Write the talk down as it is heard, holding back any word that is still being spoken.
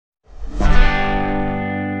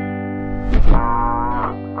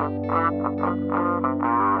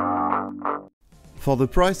For the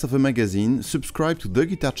price of a magazine, subscribe to the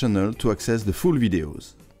Guitar channel to access the full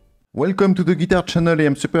videos. Welcome to the Guitar channel. I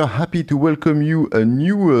am super happy to welcome you a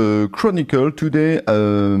new chronicle. Today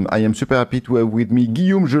I am super happy to have with me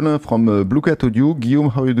Guillaume Gelin from Blue Cat Audio.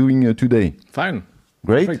 Guillaume, how are you doing today? Fine.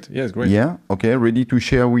 Great? Perfect. Yes, great. Yeah, okay. Ready to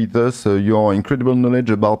share with us your incredible knowledge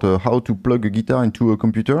about how to plug a guitar into a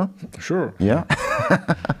computer? Sure. Yeah.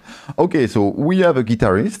 Okay, so we have a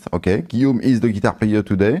guitarist. Okay, Guillaume is the guitar player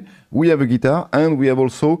today. We have a guitar and we have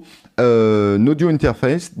also an audio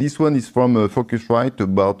interface. This one is from Focusrite,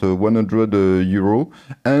 about 100 euro.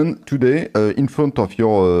 And today, in front of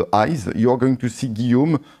your eyes, you're going to see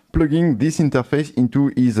Guillaume plugging this interface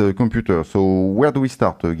into his computer. So where do we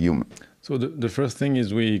start, Guillaume? So the first thing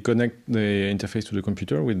is we connect the interface to the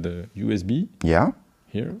computer with the USB. Yeah.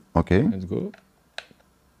 Here. Okay. Let's go.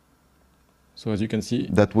 So as you can see,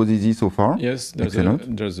 that was easy so far. Yes, there's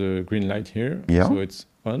a green light here. Yeah. So it's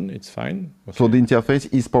on, it's fine. Okay. So the interface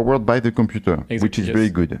is powered by the computer, exactly, which is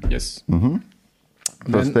very good. Yes. Mm-hmm.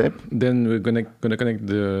 First step. Then we're gonna connect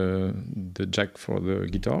the jack for the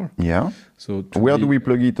guitar. Yeah. So where do we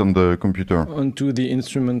plug it on the computer? Onto the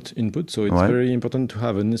instrument input. So it's very important to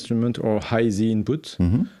have an instrument or high Z input.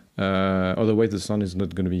 Mm-hmm. Otherwise the sound is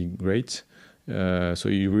not going to be great. So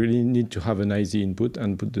you really need to have an high Z input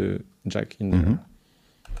and put the jack in there.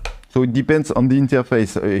 So it depends on the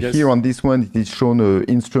interface. Yes. Here on this one, it is shown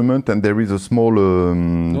instrument and there is a small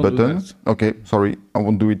button. Okay, sorry, I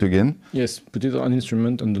won't do it again. Yes, put it on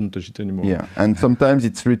instrument and don't touch it anymore. Yeah, and sometimes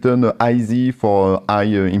it's written IZ for high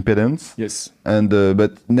impedance. Yes. And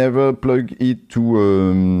but never plug it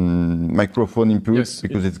to microphone input, yes,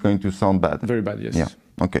 because it's going to sound bad. Very bad, yes. Yeah,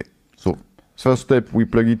 okay. So first step, we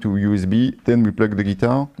plug it to USB, then we plug the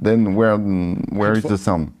guitar, then where is the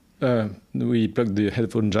sound? We plug the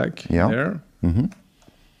headphone jack there. Mm-hmm.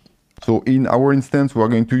 So in our instance, we are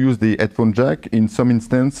going to use the headphone jack. In some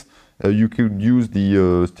instance, you could use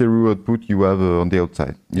the stereo output you have on the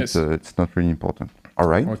outside. Yes. It's not really important. All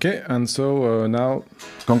right. Okay, and so now...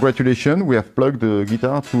 Congratulations, we have plugged the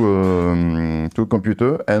guitar to a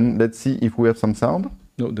computer, and let's see if we have some sound.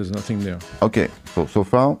 No, there's nothing there. Okay, so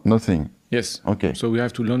far, nothing. Yes. Okay. So we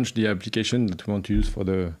have to launch the application that we want to use for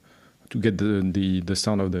to get the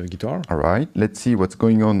sound of the guitar. All right. Let's see what's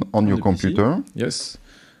going on your computer. PC. Yes.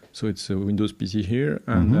 So it's a Windows PC here,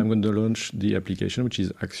 and I'm going to launch the application, which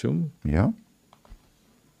is Axiom. Yeah.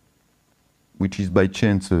 Which is by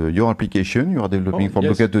chance your application you are developing for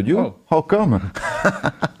Blue Cat Audio. Oh. How come?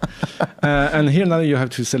 And here now you have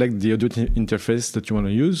to select the audio interface that you want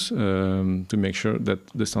to use to make sure that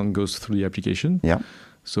the sound goes through the application. Yeah.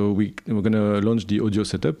 So we're going to launch the audio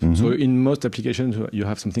setup. So in most applications, you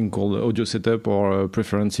have something called audio setup or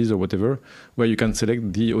preferences or whatever, where you can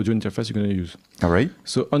select the audio interface you're going to use. All right.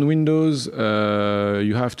 So on Windows,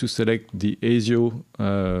 you have to select the ASIO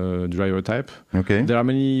driver type. Okay. There are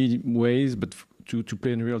many ways, but to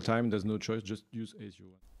play in real time, there's no choice. Just use ASIO.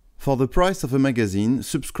 For the price of a magazine,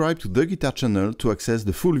 subscribe to the Guitar channel to access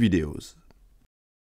the full videos.